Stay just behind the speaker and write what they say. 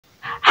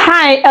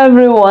Hi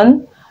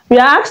everyone, we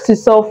are asked to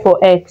solve for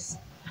x.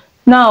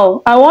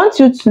 Now I want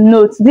you to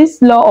note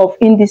this law of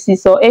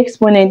indices or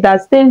exponent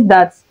that states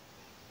that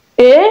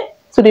a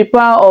to the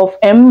power of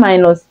m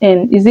minus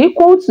n is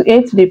equal to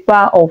a to the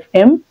power of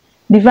m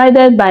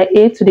divided by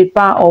a to the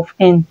power of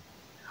n.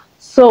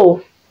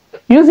 So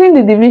using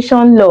the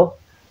division law,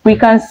 we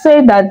can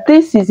say that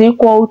this is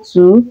equal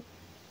to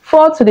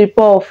 4 to the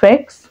power of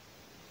x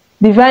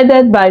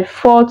divided by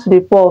 4 to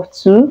the power of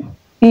 2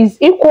 is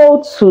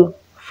equal to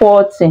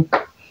 40.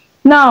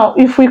 Now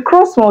if we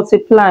cross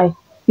multiply,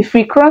 this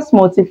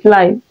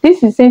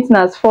is same thing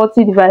as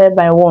 40 divided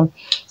by 1.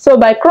 So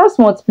by cross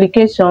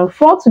multiplication,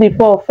 4 to the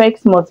power of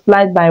x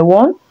multiplied by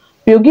 1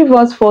 will give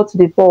us 4 to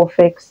the power of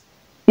x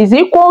is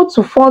equal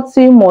to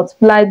 40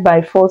 multiplied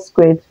by 4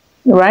 squared,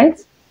 right?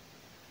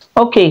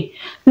 Okay,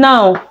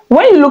 now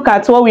when you look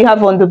at what we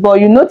have on the board,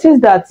 you notice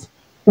that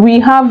we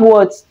have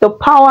what? The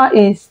power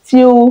is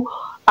still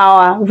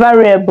our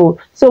variable,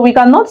 so we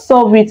cannot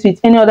solve it with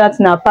any other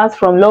thing apart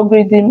from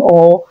logarithm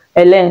or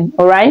ln.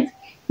 All right,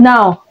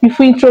 now if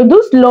we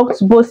introduce log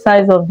to both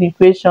sides of the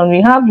equation, we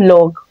have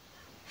log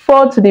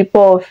 4 to the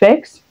power of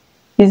x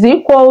is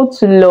equal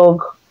to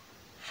log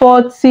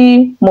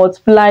 40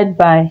 multiplied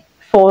by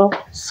 4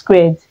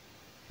 squared.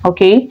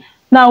 Okay,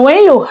 now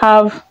when you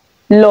have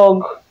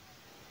log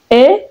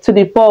a to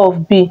the power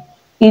of b,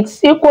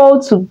 it's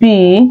equal to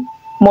b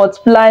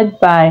multiplied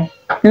by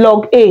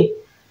log a.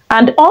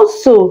 And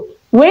also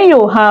when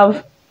you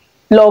have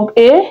log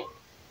a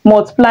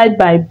multiplied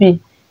by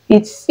b,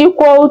 it's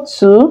equal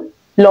to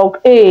log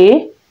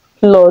a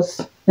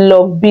plus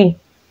log b.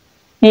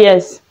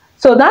 Yes,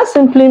 so that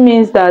simply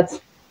means that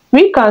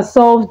we can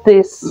solve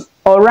this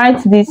or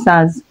write this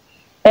as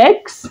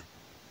x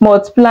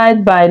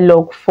multiplied by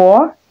log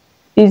 4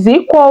 is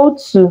equal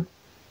to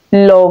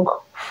log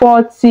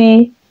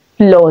 40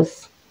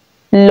 plus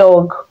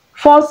log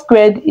 4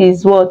 squared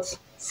is what?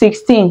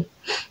 16.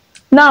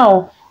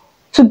 Now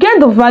to get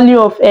the value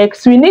of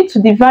x, we need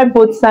to divide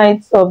both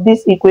sides of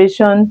this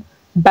equation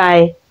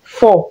by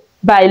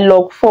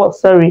log 4,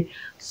 sorry.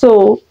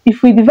 So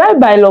if we divide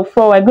by log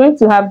 4, we're going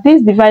to have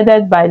this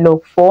divided by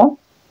log 4,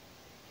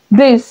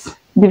 this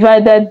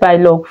divided by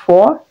log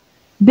 4,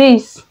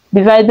 this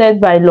divided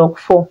by log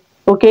 4.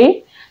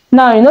 Okay,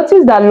 now you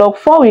notice that log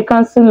 4 will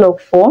cancel log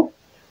 4,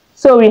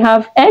 so we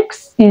have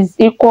x is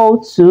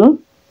equal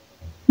to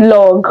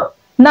log,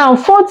 now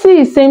 40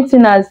 is same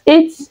thing as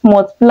 8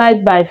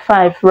 multiplied by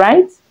 5,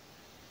 right,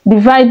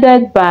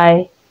 divided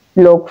by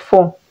log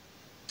 4,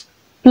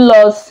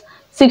 plus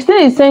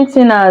 16 is same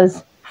thing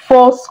as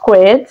 4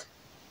 squared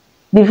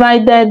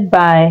divided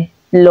by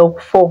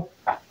log 4.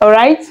 All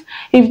right,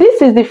 if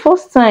this is the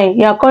first time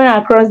you are coming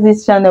across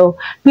this channel,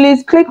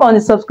 please click on the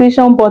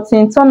subscription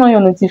button, turn on your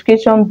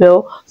notification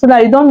bell so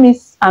that you don't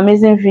miss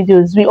amazing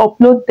videos we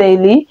upload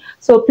daily.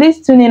 So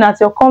please tune in at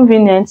your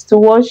convenience to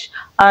watch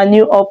our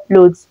new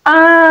uploads,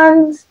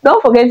 and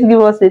don't forget to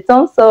give us a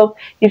thumbs up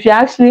if you're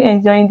actually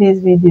enjoying this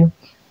video.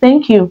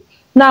 Thank you.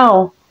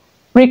 Now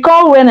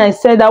recall when I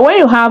said that when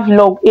you have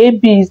log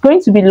ab, is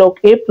going to be log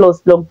a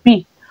plus log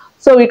b,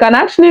 so we can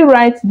actually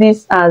write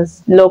this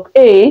as log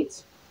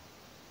 8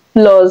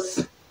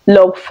 plus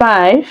log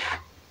 5,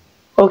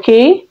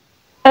 okay,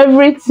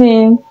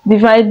 everything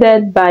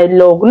divided by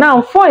log, now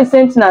 4 is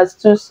same thing as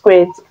 2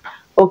 squared,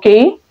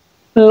 okay,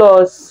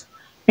 plus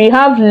we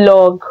have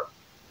log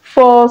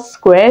 4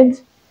 squared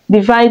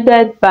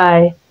divided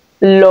by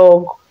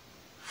log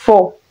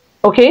 4.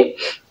 Okay,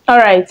 all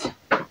right,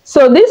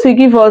 so this will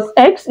give us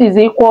x is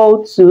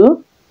equal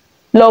to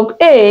log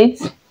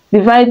 8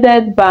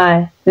 divided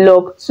by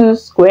log 2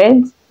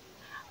 squared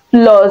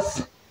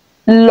plus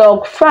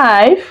log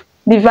 5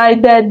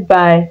 divided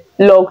by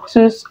log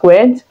 2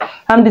 squared.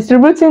 I'm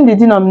distributing the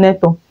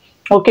denominator,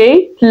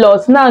 okay,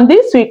 plus now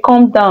this will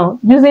come down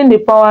using the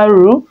power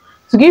rule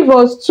to give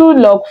us 2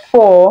 log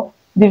 4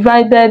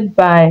 divided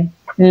by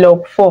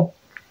log 4.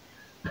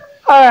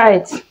 All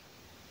right,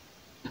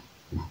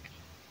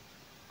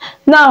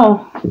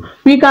 now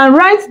we can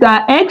write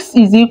that x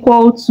is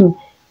equal to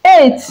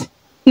 8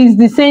 is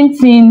the same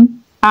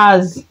thing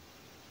as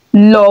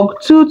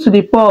log 2 to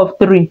the power of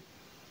 3,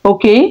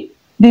 okay,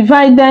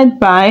 divided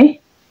by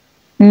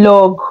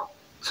log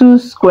 2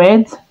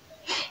 squared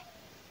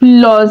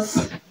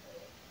plus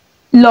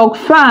log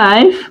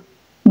 5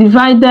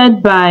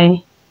 divided by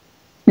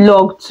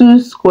log 2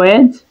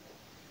 squared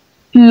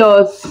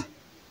plus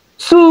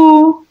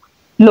 2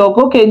 log,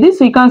 okay,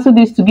 this will cancel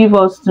this to give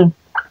us 2.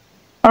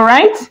 All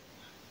right,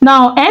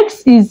 now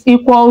x is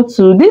equal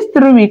to, this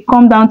 3 will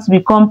come down to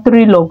become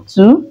 3 log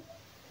 2,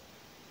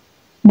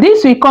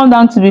 this will come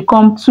down to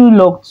become 2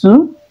 log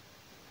 2,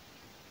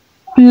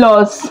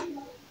 plus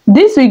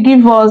this will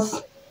give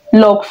us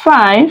log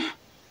 5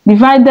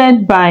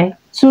 divided by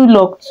 2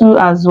 log 2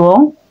 as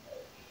well,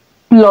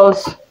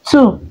 plus 2.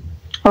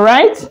 All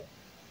right,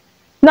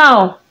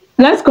 now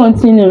let's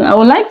continue. I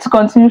would like to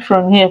continue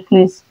from here,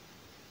 please.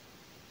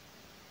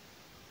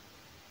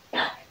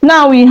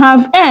 Now we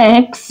have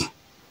x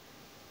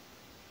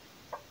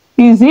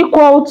is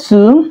equal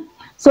to,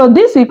 So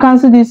this we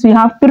cancel this, we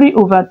have 3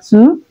 over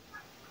 2.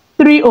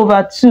 3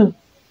 over 2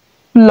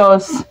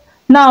 plus,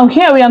 now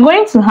here we are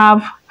going to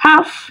have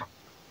half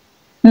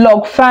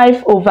log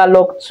 5 over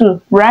log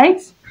 2,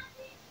 right?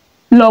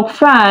 Log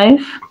 5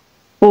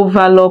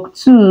 over log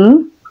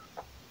 2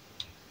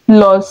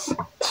 plus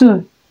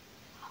 2.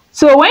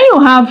 So when you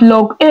have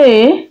log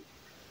A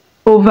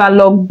over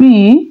log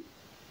B,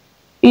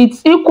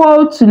 it's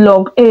equal to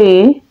log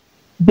A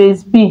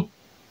base B.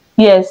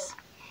 Yes.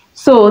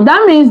 So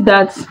that means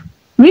that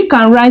we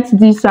can write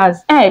this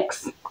as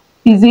x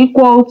is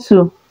equal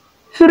to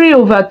 3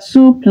 over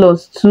 2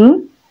 plus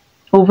 2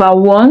 over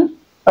 1,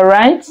 all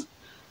right,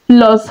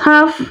 plus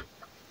half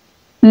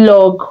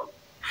log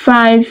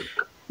 5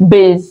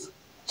 base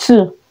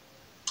 2.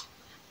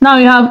 Now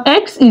you have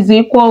x is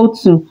equal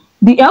to,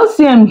 the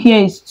LCM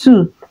here is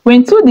 2.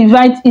 When 2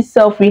 divides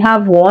itself, we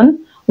have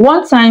 1.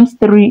 1 times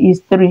 3 is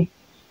 3.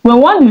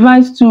 When 1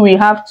 divides 2, we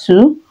have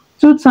 2.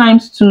 2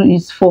 times 2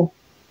 is 4.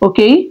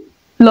 Okay?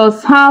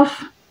 Plus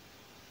half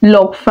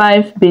log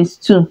 5 base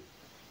 2.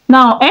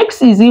 Now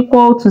x is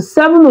equal to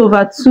 7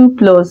 over 2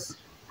 plus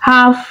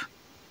half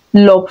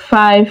log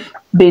 5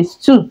 base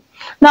 2.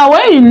 Now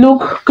when you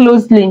look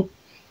closely,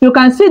 you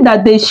can see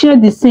that they share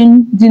the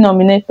same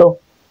denominator,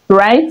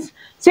 right?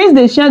 Since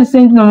they share the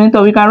same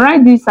denominator, we can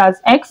write this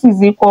as x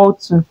is equal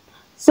to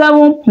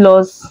 7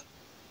 plus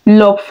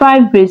log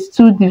 5 base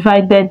 2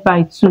 divided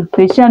by 2.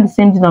 They share the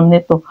same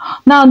denominator.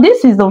 Now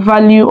this is the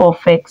value of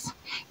x.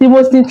 The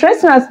most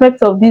interesting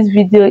aspect of this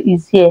video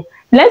is here.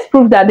 Let's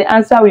prove that the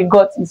answer we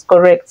got is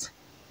correct.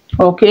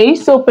 Okay,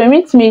 so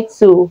permit me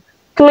to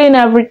clean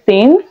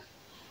everything.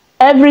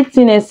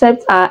 Everything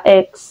except our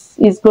x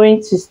is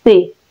going to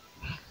stay.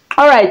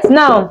 All right,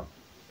 now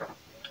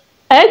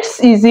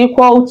x is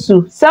equal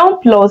to 7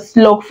 plus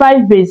log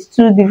 5 base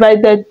 2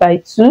 divided by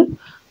 2.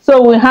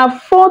 So we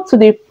have 4 to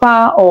the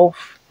power of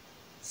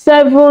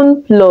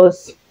 7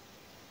 plus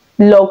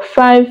log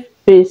 5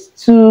 base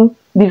 2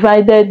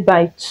 divided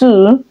by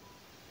 2.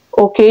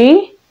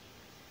 Okay,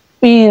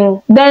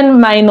 then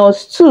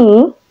minus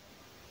 2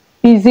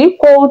 is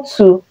equal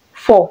to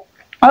 4.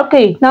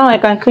 Okay, now I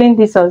can clean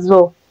this as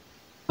well.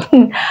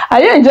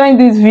 Are you enjoying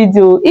this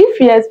video? If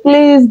yes,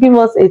 please give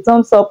us a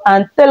thumbs up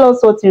and tell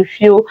us what you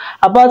feel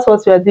about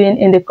what we are doing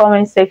in the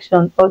comment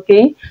section.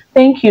 Okay,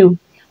 thank you.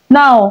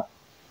 Now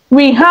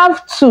we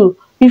have 2.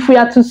 If we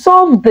are to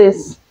solve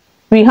this,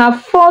 we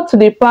have 4 to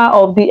the power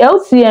of, the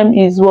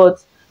LCM is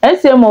what?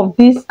 LCM of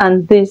this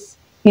and this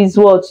is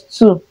what?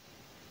 2.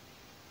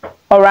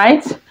 All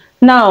right,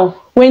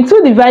 now when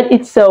 2 divide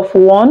itself,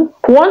 1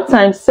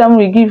 times 7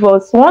 will give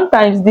us 1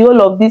 times the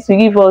whole of this will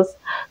give us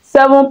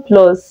 7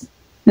 plus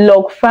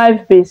log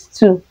 5 base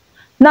 2.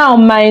 Now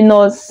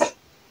minus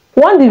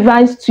 1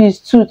 divides 2 is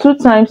 2. 2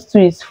 times 2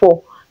 is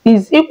 4,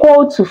 is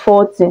equal to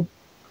 40.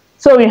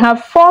 So we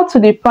have 4 to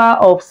the power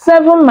of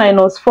 7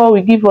 minus 4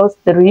 will give us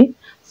 3.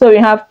 So we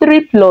have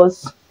 3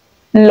 plus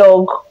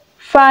log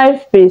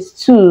 5 base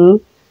 2,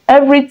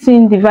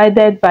 everything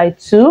divided by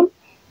 2,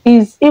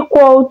 is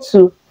equal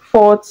to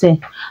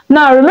 40.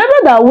 Now remember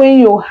that when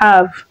you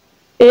have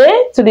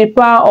a to the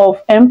power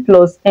of m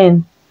plus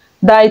n,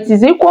 that it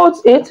is equal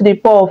to a to the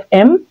power of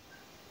m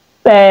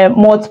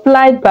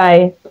multiplied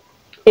by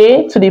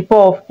a to the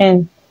power of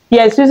n.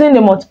 Yes, using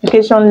the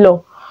multiplication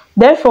law.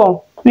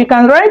 Therefore, we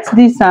can write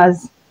this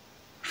as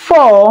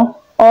 4,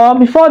 or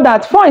before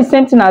that, 4 is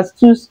same thing as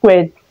 2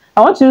 squared.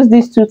 I want to use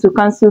this 2 to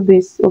cancel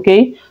this,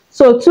 okay?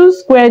 So 2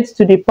 squared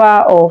to the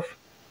power of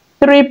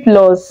 3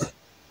 plus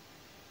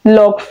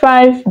log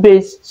 5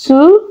 base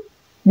 2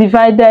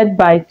 divided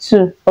by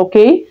 2,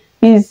 okay,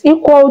 is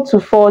equal to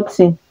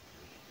 40.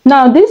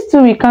 Now this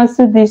 2 we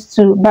cancel this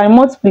 2 by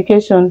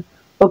multiplication,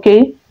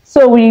 okay?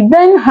 So we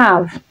then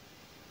have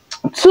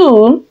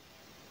 2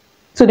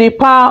 to the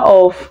power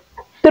of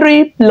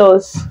 3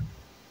 plus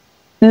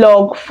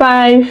log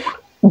 5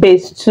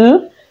 base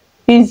 2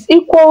 is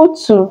equal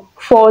to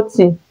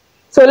 40.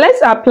 So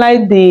let's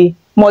apply the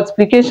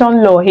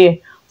multiplication law here.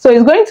 So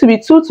it's going to be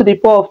 2 to the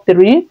power of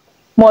 3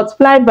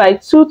 multiplied by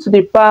 2 to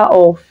the power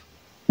of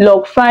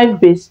log 5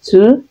 base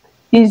 2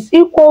 is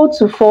equal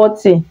to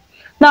 40.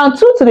 Now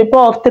 2 to the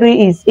power of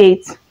 3 is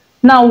 8.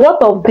 Now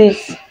what of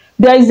this?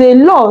 There is a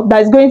law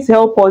that is going to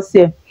help us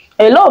here.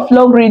 A law of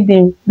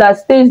logarithm that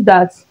states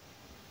that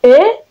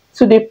a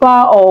to the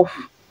power of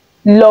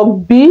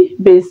log b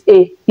base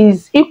a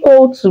is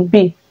equal to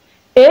b.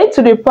 A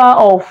to the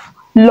power of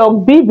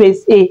log b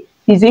base a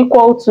is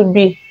equal to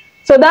b.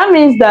 So that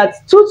means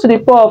that 2 to the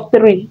power of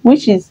 3,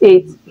 which is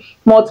 8,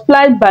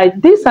 multiplied by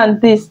this and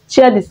this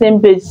share the same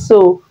base,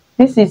 so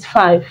this is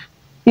 5,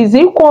 is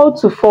equal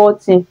to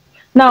 40.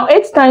 Now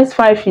 8 times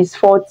 5 is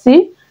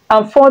 40,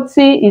 and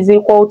 40 is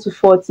equal to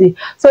 40.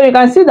 So you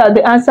can see that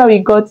the answer we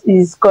got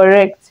is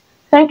correct.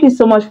 Thank you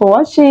so much for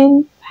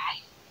watching.